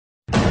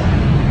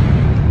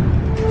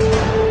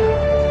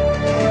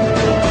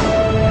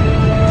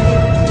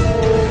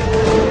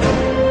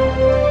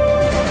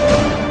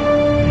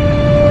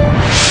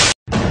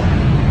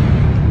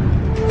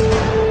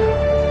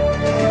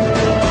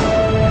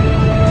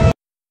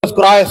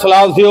Christ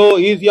loves you,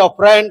 He is your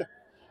friend,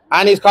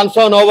 and He is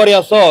concerned over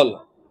your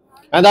soul.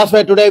 And that's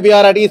why today we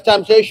are at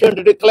Eastham Station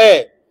to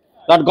declare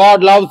that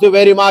God loves you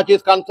very much, He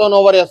is concerned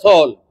over your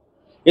soul.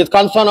 He is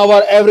concerned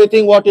over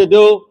everything what you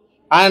do,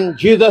 and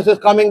Jesus is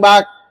coming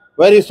back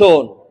very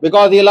soon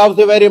because He loves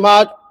you very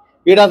much.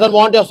 He doesn't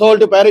want your soul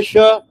to perish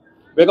here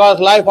because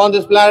life on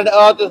this planet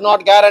Earth is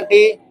not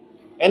guaranteed.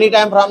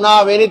 Anytime from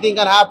now, anything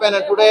can happen.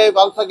 And today,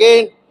 once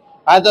again,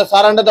 as I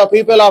surrender the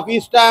people of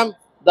Eastham,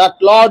 that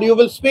Lord, you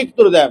will speak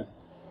through them,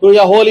 through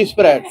your Holy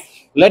Spirit.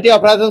 Let your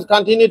presence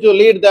continue to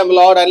lead them,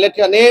 Lord, and let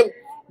your name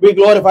be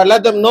glorified.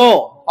 Let them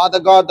know, Father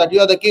God, that you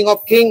are the King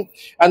of Kings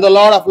and the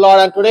Lord of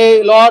Lords. And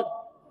today, Lord,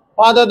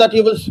 Father, that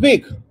you will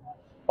speak.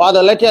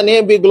 Father, let your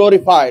name be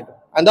glorified.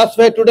 And that's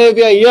why today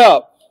we are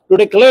here to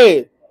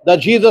declare that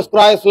Jesus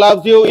Christ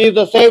loves you. He is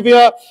the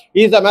Savior,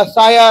 He is the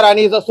Messiah, and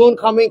He is the soon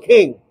coming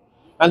King.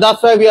 And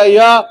that's why we are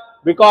here,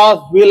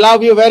 because we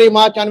love you very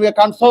much and we are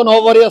concerned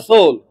over your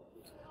soul.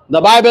 The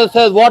Bible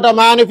says, what a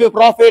man if you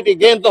profit, he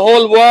gains the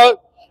whole world,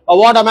 or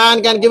what a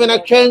man can give in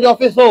exchange of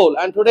his soul.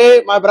 And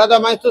today, my brother,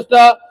 my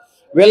sister,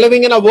 we are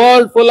living in a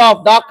world full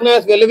of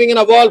darkness. We are living in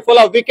a world full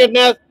of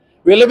wickedness.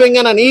 We are living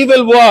in an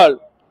evil world.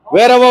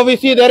 Wherever we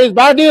see, there is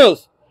bad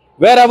news.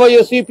 Wherever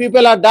you see,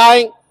 people are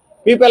dying.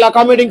 People are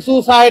committing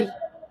suicide.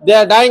 They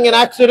are dying in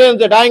accidents.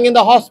 They are dying in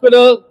the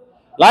hospital.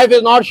 Life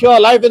is not sure.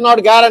 Life is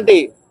not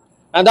guaranteed.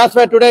 And that's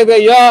why today we are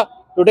here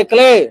to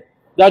declare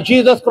that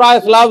Jesus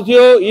Christ loves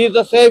you. He is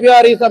the Savior.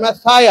 He is the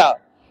Messiah.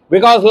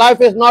 Because life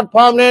is not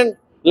permanent.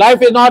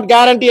 Life is not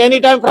guaranteed.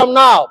 Anytime from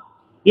now,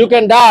 you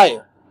can die.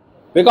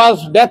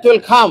 Because death will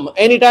come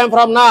anytime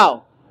from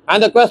now.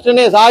 And the question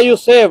is, are you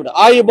saved?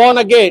 Are you born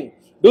again?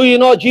 Do you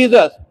know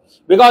Jesus?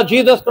 Because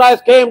Jesus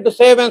Christ came to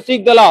save and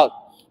seek the lost.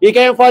 He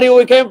came for you.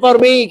 He came for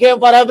me. He came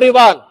for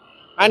everyone.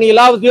 And He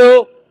loves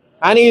you.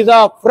 And He is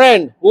a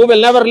friend who will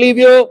never leave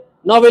you,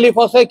 nor will He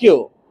forsake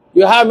you.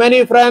 You have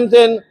many friends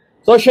in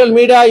social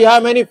media. You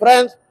have many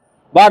friends.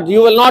 But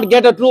you will not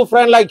get a true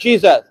friend like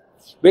Jesus.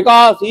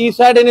 Because He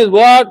said in His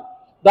word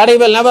that He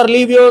will never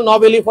leave you, nor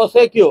will He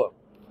forsake you.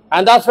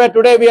 And that's why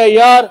today we are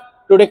here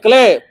to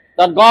declare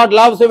that God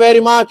loves you very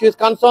much. He is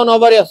concerned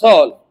over your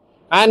soul.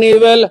 And He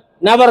will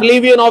never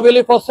leave you, nor will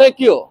He forsake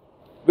you.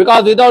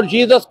 Because without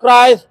Jesus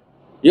Christ,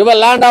 you will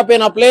land up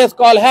in a place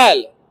called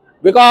hell.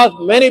 Because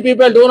many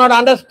people do not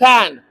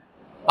understand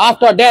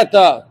after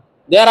death.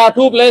 There are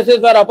two places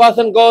where a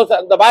person goes.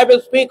 The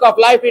Bible speaks of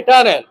life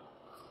eternal.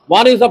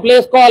 One is a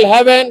place called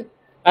heaven,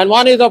 and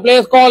one is a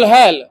place called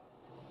hell.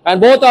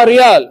 And both are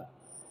real.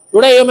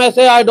 Today you may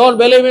say, I don't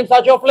believe in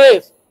such a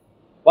place.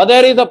 But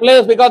there is a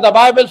place because the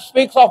Bible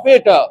speaks of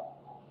it.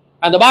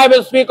 And the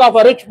Bible speaks of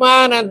a rich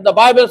man, and the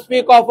Bible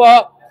speaks of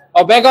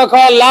a beggar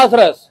called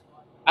Lazarus.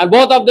 And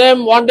both of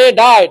them one day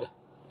died.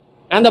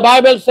 And the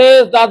Bible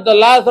says that the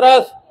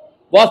Lazarus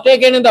was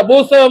taken in the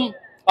bosom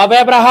of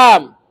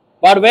Abraham.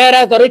 But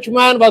whereas the rich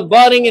man was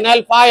burning in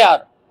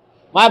hellfire.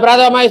 My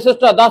brother, my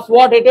sister, that's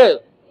what it is.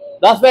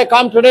 That's why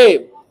come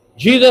today.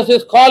 Jesus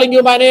is calling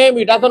you by name.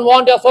 He doesn't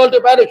want your soul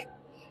to perish.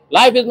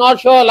 Life is not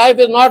sure. Life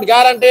is not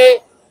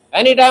guaranteed.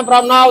 Anytime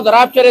from now, the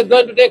rapture is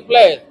going to take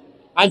place.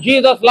 And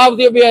Jesus loves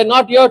you. We are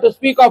not here to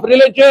speak of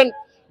religion,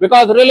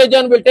 because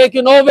religion will take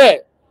you nowhere.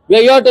 We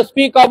are here to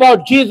speak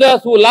about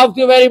Jesus, who loves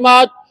you very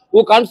much, who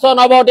is concerned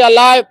about your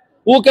life,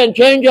 who can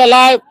change your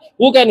life,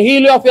 who can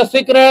heal you of your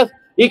sickness.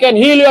 He can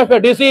heal you of your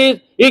disease.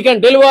 He can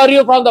deliver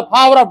you from the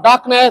power of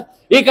darkness.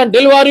 He can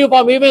deliver you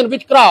from even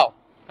witchcraft.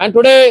 And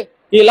today,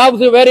 He loves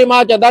you very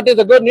much, and that is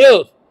the good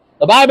news.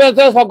 The Bible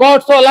says, for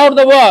God so loved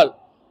the world,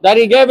 that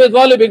He gave His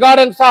only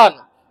begotten Son,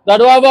 that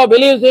whoever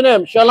believes in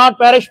Him shall not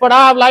perish but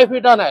have life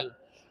eternal.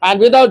 And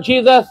without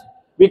Jesus,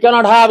 we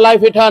cannot have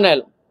life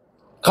eternal.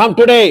 Come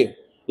today.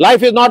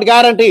 Life is not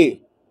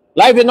guaranteed.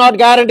 Life is not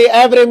guaranteed.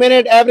 Every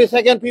minute, every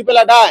second, people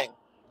are dying.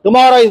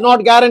 Tomorrow is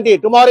not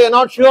guaranteed. Tomorrow you are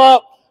not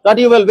sure that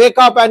you will wake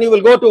up and you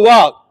will go to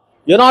work.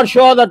 You are not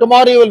sure that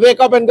tomorrow you will wake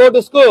up and go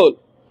to school.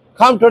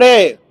 Come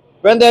today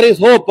when there is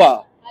hope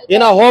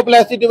in a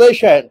hopeless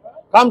situation.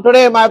 Come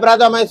today, my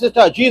brother, my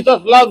sister.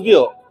 Jesus loves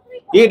you.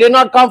 He did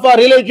not come for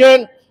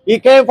religion. He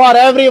came for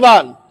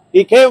everyone.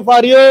 He came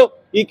for you.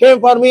 He came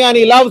for me, and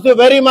He loves you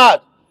very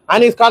much.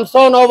 And He's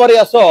concerned over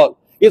your soul.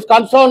 He's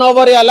concerned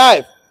over your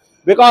life.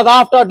 Because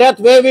after death,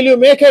 where will you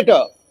make it?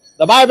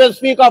 The Bible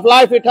speaks of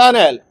life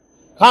eternal.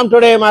 Come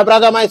today, my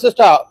brother, my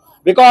sister.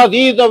 Because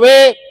He is the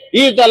way,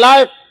 He is the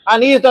life,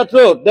 and He is the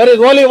truth. There is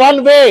only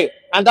one way,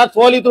 and that's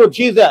only through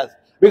Jesus.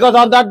 Because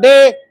on that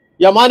day,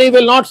 your money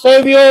will not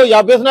save you.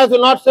 Your business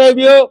will not save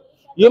you.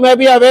 You may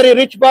be a very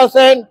rich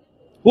person.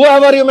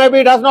 Whoever you may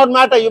be, does not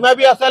matter. You may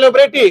be a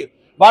celebrity.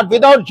 But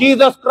without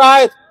Jesus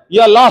Christ,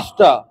 you are lost.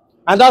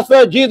 And that's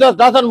why Jesus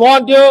doesn't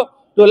want you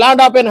to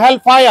land up in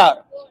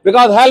hellfire.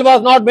 Because hell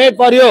was not made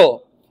for you.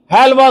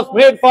 Hell was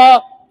made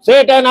for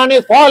Satan and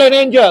his fallen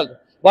angels.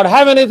 But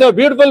heaven is a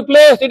beautiful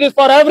place. It is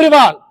for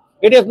everyone.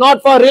 It is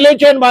not for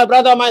religion, my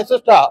brother, my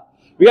sister.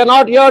 We are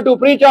not here to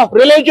preach of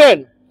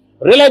religion.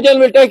 Religion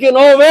will take you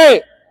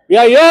nowhere. We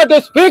are here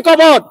to speak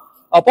about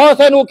a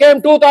person who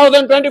came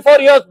 2024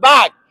 years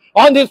back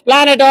on this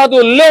planet earth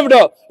who lived,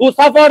 who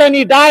suffered, and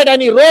he died,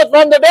 and he rose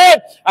from the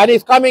dead, and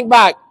he's coming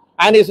back.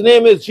 And his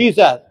name is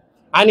Jesus.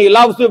 And he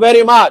loves you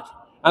very much.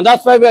 And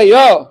that's why we are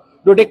here,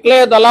 to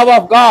declare the love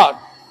of God.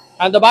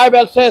 And the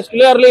Bible says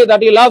clearly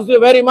that he loves you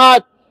very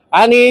much,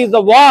 and he is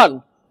the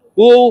one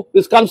who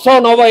is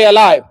concerned over your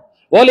life.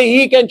 Only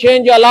he can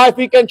change your life,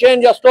 he can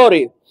change your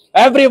story.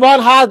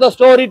 Everyone has the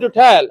story to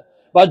tell,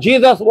 but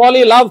Jesus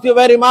only loves you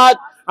very much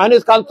and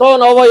is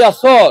concerned over your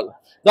soul.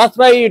 That's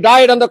why he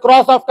died on the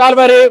cross of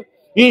Calvary.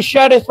 He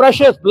shed his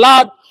precious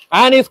blood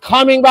and is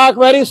coming back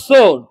very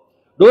soon.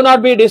 Do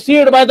not be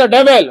deceived by the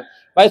devil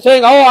by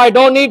saying, oh, I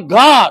don't need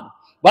God.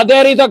 But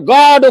there is a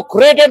God who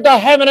created the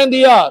heaven and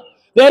the earth.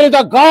 There is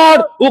a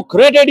God who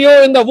created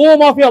you in the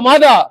womb of your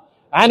mother,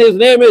 and his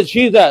name is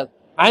Jesus.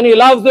 And he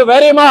loves you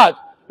very much,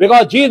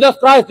 because Jesus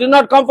Christ did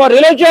not come for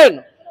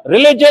religion.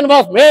 Religion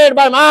was made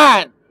by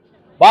man.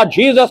 But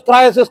Jesus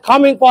Christ is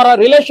coming for a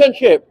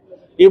relationship.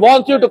 He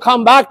wants you to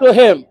come back to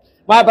him.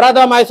 My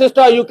brother, my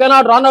sister, you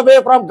cannot run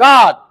away from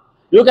God.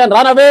 You can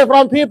run away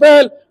from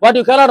people, but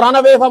you cannot run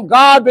away from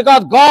God,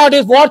 because God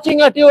is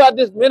watching at you at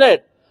this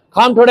minute.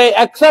 Come today,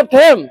 accept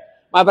him.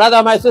 My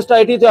brother, my sister,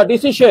 it is your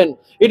decision.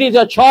 It is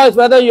your choice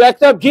whether you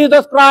accept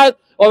Jesus Christ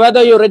or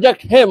whether you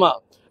reject him.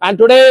 And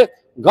today,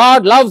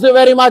 God loves you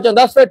very much. And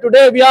that's why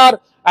today we are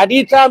at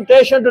Eastham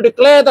Station to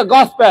declare the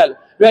gospel.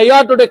 We are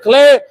here to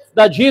declare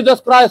that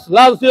Jesus Christ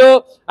loves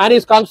you and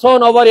is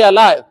concerned over your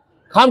life.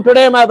 Come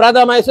today, my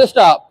brother, my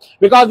sister,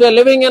 because we are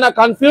living in a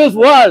confused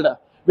world.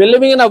 We are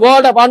living in a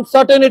world of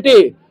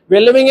uncertainty. We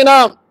are living in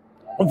a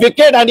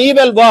wicked and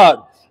evil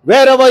world.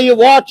 Wherever you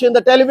watch in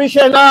the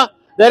television,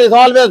 there is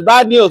always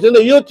bad news. In the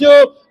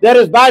YouTube, there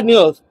is bad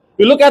news.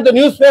 You look at the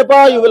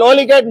newspaper, you will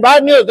only get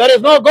bad news. There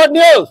is no good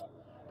news.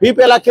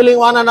 People are killing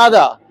one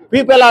another.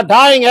 People are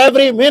dying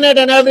every minute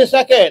and every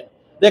second.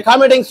 They're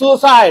committing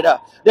suicide.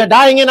 They're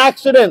dying in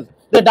accidents.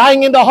 They're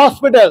dying in the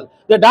hospital.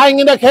 They're dying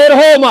in the care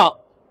home.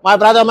 My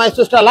brother, my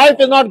sister, life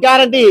is not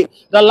guaranteed.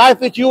 The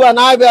life which you and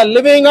I we are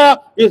living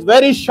is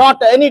very short.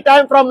 Any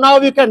time from now,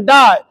 you can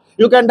die.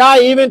 You can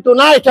die even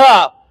tonight.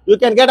 You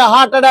can get a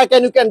heart attack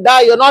and you can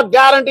die. You're not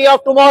guaranteed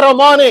of tomorrow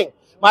morning.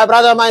 My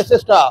brother, my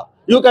sister,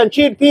 you can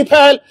cheat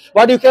people,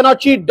 but you cannot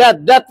cheat death.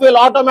 Death will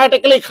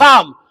automatically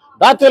come.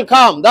 That will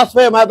come. That's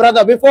why, my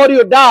brother, before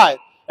you die,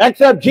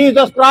 accept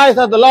Jesus Christ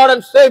as the Lord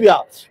and Savior.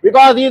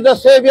 Because he is the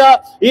Savior,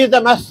 he is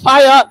the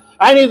Messiah,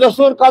 and he is the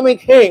soon coming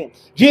King.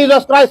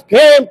 Jesus Christ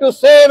came to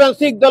save and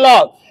seek the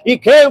Lord. He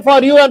came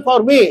for you and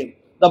for me.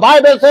 The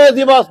Bible says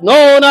he was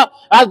known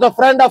as the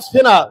friend of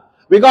sinners,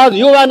 because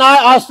you and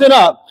I are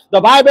sinners.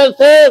 The Bible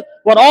says,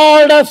 for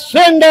all have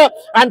sinned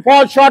and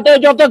fall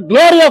shortage of the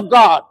glory of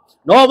God.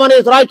 No one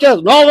is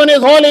righteous, no one is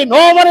holy,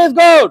 no one is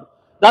good.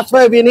 That's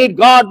why we need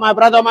God, my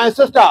brother, my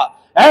sister.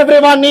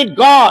 Everyone needs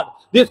God.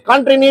 This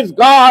country needs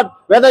God.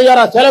 Whether you're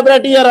a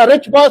celebrity or a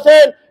rich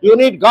person, you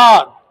need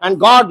God. And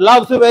God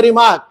loves you very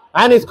much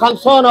and is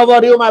concerned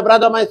over you, my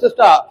brother, my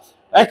sister.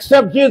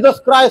 Accept Jesus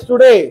Christ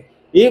today.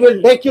 He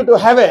will take you to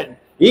heaven.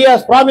 He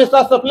has promised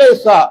us a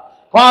place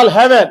called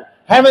heaven.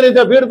 Heaven is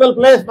a beautiful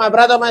place, my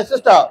brother, my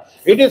sister.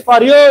 It is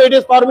for you, it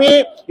is for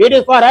me, it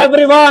is for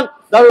everyone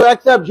that will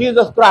accept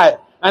Jesus Christ.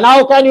 And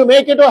how can you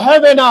make it to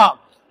heaven now?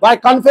 By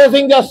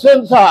confessing your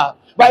sins,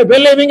 by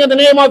believing in the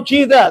name of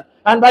Jesus,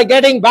 and by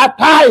getting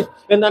baptized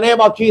in the name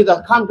of Jesus.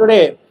 Come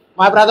today,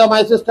 my brother,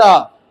 my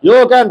sister.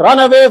 You can run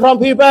away from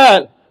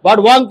people,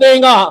 but one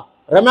thing,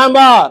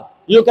 remember,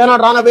 you cannot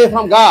run away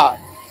from God.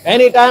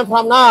 Anytime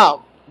from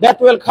now, death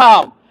will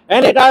come.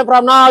 Anytime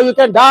from now, you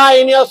can die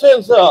in your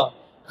sins.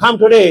 Come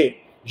today.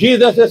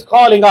 Jesus is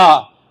calling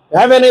us.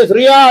 Heaven is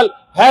real.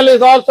 Hell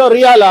is also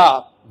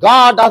real.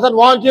 God doesn't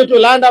want you to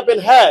land up in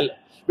hell,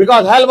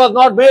 because hell was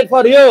not made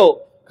for you.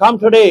 Come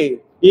today.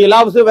 He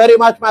loves you very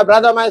much, my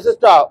brother, my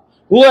sister.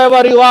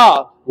 Whoever you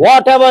are,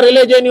 whatever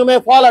religion you may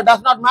follow,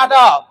 does not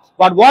matter.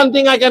 But one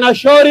thing I can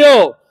assure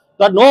you,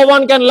 that no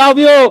one can love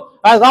you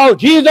as how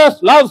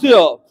Jesus loves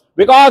you,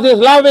 because his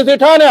love is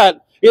eternal.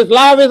 His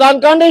love is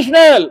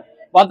unconditional.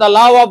 But the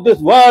love of this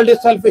world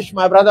is selfish,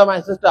 my brother,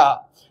 my sister.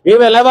 He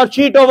will never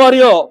cheat over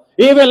you.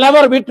 He will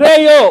never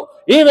betray you.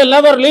 He will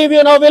never leave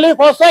you, nor will he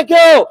forsake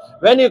you.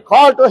 When you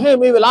call to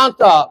him, he will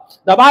answer.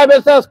 The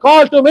Bible says,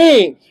 call to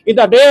me in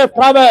the day of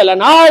trouble,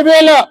 and I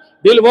will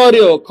deliver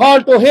you.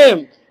 Call to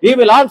him. He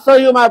will answer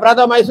you, my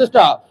brother, my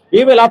sister.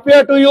 He will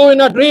appear to you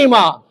in a dream.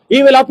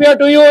 He will appear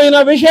to you in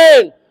a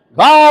vision.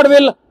 God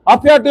will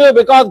appear to you,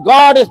 because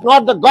God is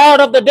not the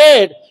God of the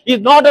dead. He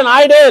is not an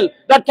idol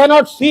that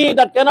cannot see,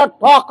 that cannot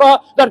talk,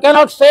 that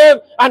cannot save,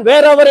 and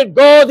wherever it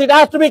goes, it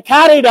has to be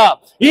carried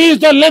up. He is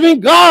the living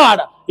God.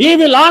 He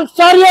will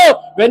answer you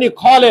when you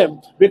call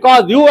him,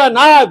 because you and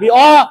I, we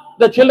are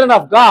the children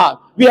of God.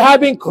 We have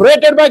been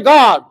created by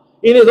God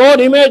in his own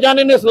image and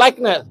in his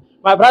likeness.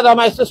 My brother,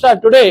 my sister,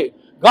 today,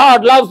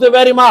 God loves you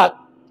very much.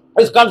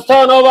 He is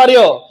concerned over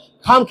you.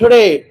 Come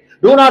today.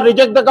 Do not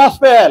reject the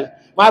gospel.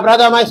 My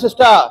brother, my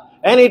sister,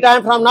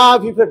 anytime from now,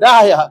 if you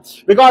die,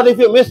 because if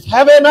you miss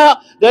heaven,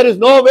 there is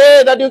no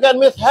way that you can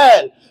miss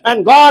hell.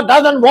 And God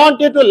doesn't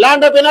want you to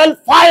land up in hell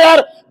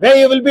fire where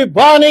you will be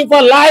burning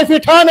for life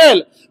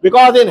eternal.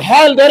 Because in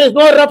hell there is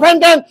no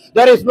repentance,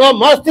 there is no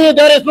mercy,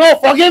 there is no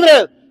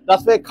forgiveness.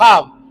 That's why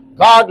come.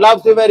 God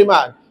loves you very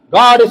much.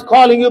 God is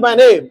calling you by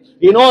name.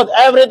 He knows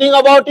everything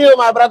about you,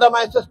 my brother,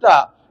 my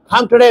sister.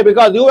 Come today,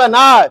 because you and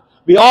I,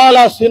 we all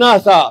are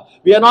sinners.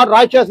 We are not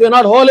righteous, we are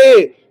not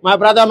holy. My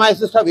brother, my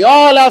sister, we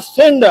all have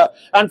sinned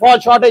and fall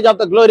shortage of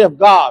the glory of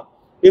God.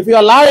 If you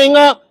are lying,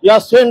 you are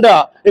sinned.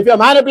 If you are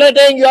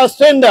manipulating, you are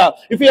sinned.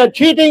 If you are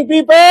cheating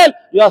people,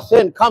 you are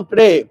sinned. Come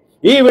today.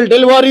 He will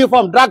deliver you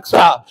from drugs.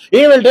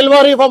 He will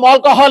deliver you from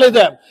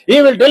alcoholism.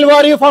 He will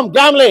deliver you from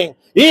gambling.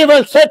 He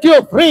will set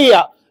you free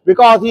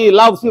because He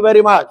loves you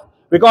very much.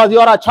 Because you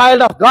are a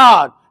child of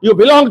God. You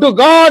belong to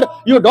God.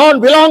 You don't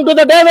belong to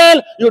the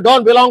devil. You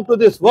don't belong to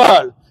this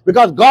world.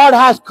 Because God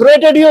has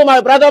created you,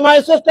 my brother,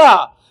 my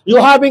sister. You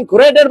have been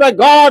created by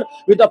God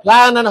with a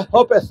plan and a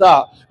purpose.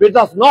 It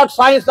is not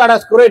science that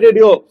has created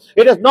you.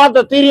 It is not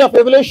the theory of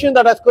evolution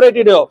that has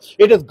created you.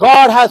 It is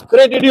God has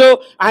created you,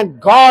 and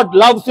God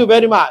loves you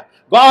very much.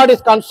 God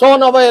is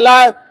concerned over your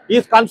life. He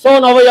is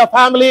concerned over your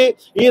family.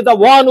 He is the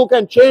one who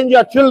can change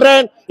your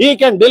children. He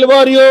can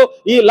deliver you.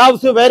 He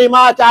loves you very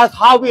much as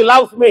how He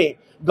loves me.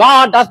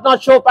 God does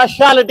not show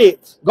partiality.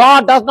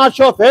 God does not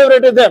show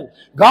favoritism.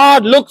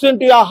 God looks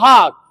into your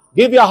heart.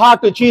 Give your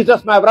heart to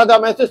Jesus, my brother,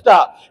 my sister.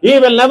 He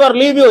will never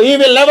leave you. He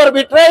will never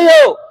betray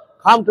you.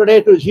 Come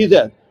today to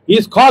Jesus. He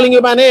is calling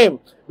you by name,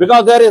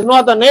 because there is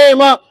not a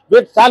name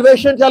which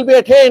salvation shall be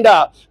attained.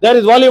 There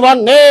is only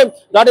one name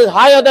that is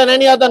higher than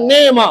any other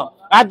name.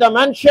 At the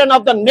mention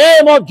of the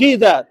name of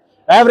Jesus,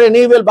 every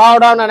knee will bow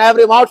down and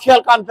every mouth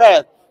shall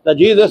confess that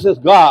Jesus is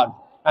God.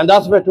 And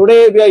that's why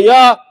today we are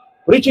here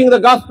preaching the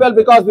gospel,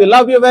 because we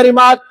love you very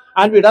much,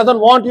 and we doesn't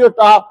want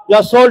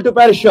your soul to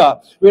perish.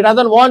 We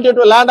doesn't want you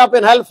to land up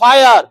in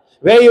hellfire,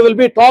 where you will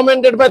be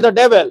tormented by the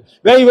devil,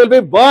 where you will be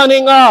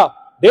burning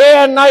day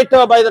and night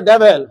by the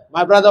devil.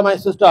 My brother, my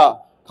sister,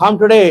 come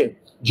today.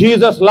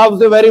 Jesus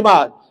loves you very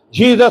much.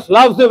 Jesus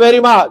loves you very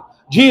much.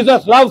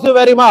 Jesus loves you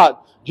very much.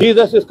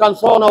 Jesus is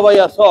concerned over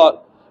your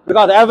soul,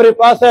 because every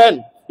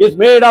person is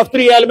made of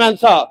three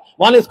elements.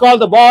 One is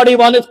called the body,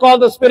 one is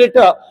called the spirit,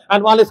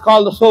 and one is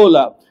called the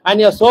soul. And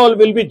your soul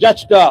will be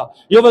judged.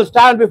 You will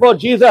stand before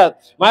Jesus,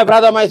 my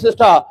brother, my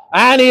sister,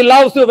 and He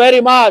loves you very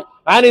much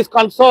and is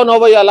concerned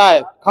over your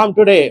life. Come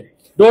today.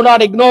 Do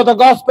not ignore the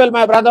gospel,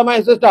 my brother,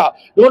 my sister.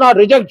 Do not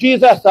reject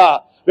Jesus,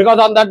 because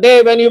on that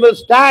day when you will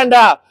stand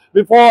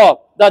before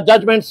the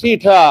judgment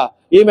seat,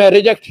 He may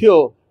reject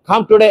you.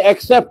 Come today,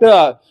 accept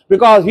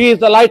because He is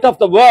the light of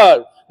the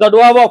world, that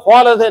whoever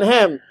follows in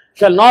Him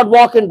shall not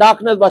walk in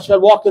darkness, but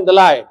shall walk in the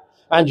light.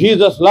 And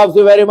Jesus loves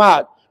you very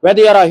much.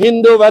 Whether you are a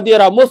Hindu, whether you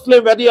are a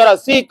Muslim, whether you are a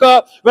Sikh,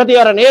 whether you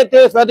are an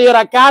atheist, whether you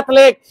are a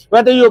Catholic,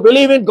 whether you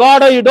believe in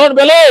God or you don't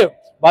believe,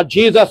 but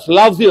Jesus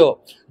loves you.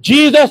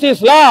 Jesus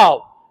is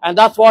love. And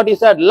that's what He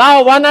said.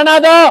 Love one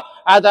another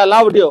as I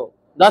loved you.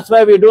 That's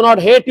why we do not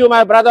hate you,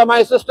 my brother,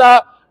 my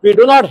sister. We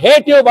do not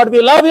hate you, but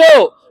we love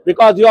you,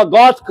 because you are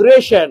God's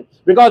creation.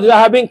 Because you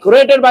have been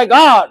created by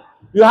God.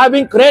 You have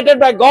been created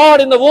by God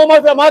in the womb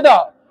of your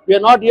mother. We are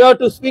not here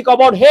to speak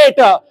about hate.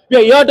 We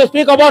are here to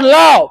speak about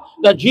love.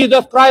 That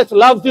Jesus Christ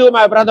loves you,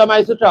 my brother,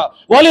 my sister.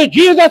 Only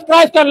Jesus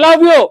Christ can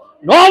love you.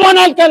 No one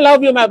else can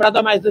love you, my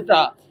brother, my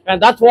sister.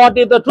 And that's what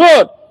is the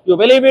truth. You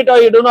believe it or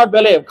you do not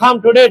believe.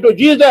 Come today to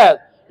Jesus.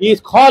 He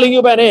is calling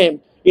you by name.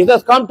 He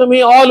says, come to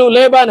me all who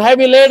labor and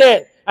heavy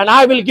laden, and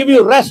I will give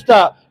you rest.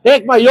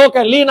 Take my yoke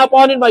and lean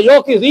upon it. My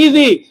yoke is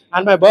easy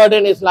and my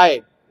burden is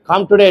light.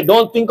 Come today.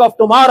 Don't think of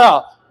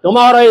tomorrow.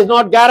 Tomorrow is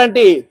not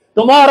guaranteed.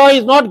 Tomorrow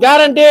is not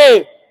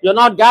guaranteed. You're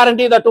not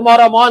guaranteed that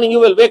tomorrow morning you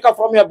will wake up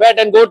from your bed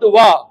and go to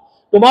work.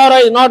 Tomorrow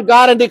is not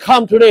guaranteed.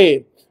 Come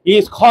today. He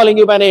is calling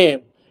you by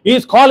name. He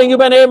is calling you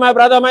by name, my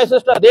brother, my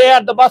sister. There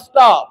at the bus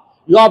stop.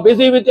 You are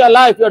busy with your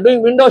life. You're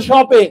doing window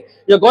shopping.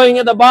 You're going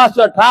in the bus.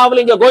 You're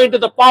traveling. You're going to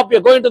the pub.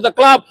 You're going to the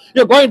club.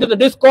 You're going to the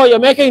disco. You're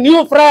making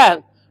new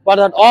friends. But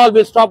that all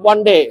will stop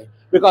one day.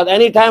 Because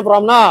any time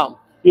from now,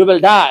 you will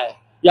die.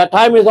 Your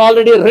time is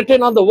already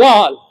written on the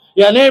wall.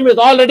 Your name is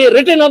already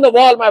written on the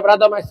wall, my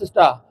brother, my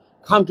sister.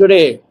 Come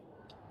today.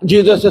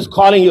 Jesus is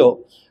calling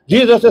you.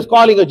 Jesus is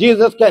calling you.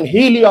 Jesus can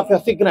heal you of your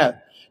sickness.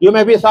 You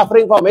may be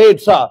suffering from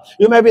AIDS.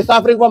 You may be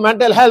suffering from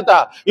mental health.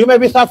 You may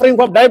be suffering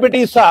from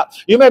diabetes.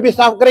 You may be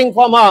suffering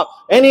from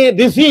any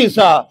disease.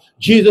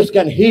 Jesus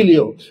can heal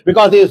you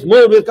because He is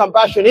moved with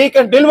compassion. He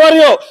can deliver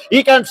you.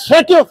 He can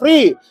set you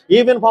free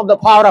even from the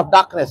power of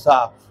darkness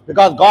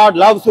because God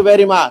loves you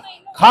very much.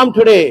 Come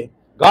today.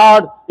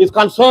 God is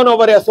concerned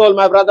over your soul,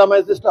 my brother,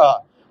 my sister.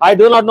 I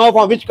do not know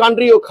from which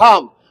country you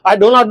come. I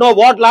do not know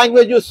what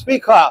language you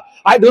speak.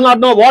 I do not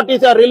know what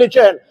is your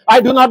religion. I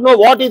do not know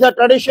what is the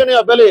tradition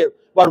you believe.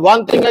 But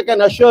one thing I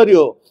can assure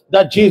you,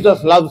 that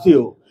Jesus loves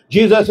you.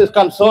 Jesus is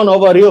concerned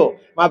over you.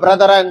 My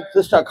brother and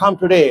sister, come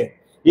today.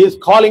 He is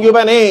calling you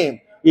by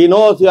name. He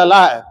knows your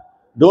life.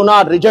 Do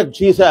not reject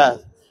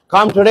Jesus.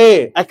 Come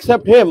today.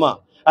 Accept Him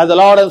as the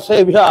Lord and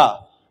Savior.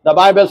 The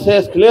Bible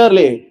says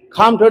clearly,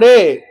 come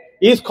today.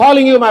 He is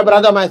calling you, my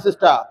brother, my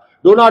sister.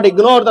 Do not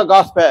ignore the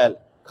gospel.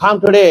 Come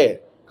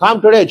today.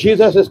 Come today.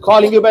 Jesus is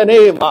calling you by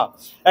name.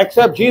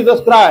 Accept Jesus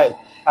Christ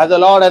as the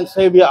Lord and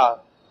Savior.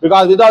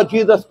 Because without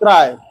Jesus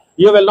Christ,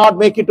 you will not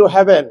make it to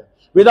heaven.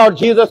 Without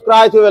Jesus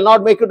Christ, you will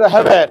not make it to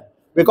heaven.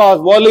 Because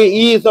only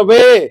He is the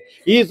way,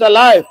 He is the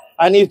life,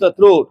 and He is the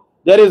truth.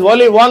 There is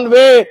only one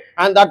way,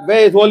 and that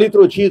way is only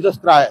through Jesus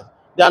Christ.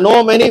 There are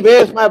no many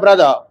ways, my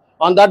brother.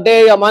 On that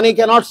day, your money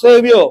cannot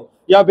save you.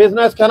 Your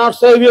business cannot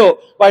save you.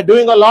 By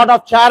doing a lot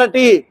of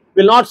charity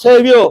will not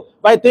save you.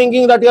 By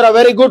thinking that you're a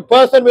very good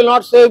person will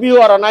not save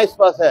you, or a nice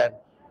person.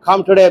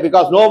 Come today,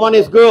 because no one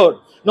is good.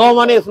 No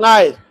one is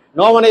nice.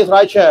 No one is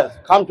righteous.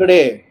 Come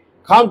today.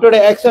 Come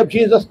today. Accept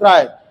Jesus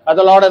Christ as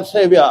the Lord and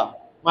Savior.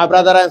 My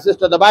brother and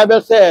sister, the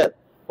Bible says,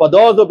 for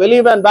those who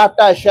believe and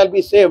baptize shall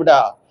be saved.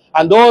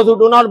 And those who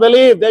do not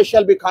believe, they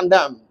shall be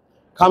condemned.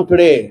 Come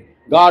today.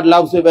 God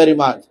loves you very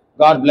much.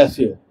 God bless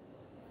you.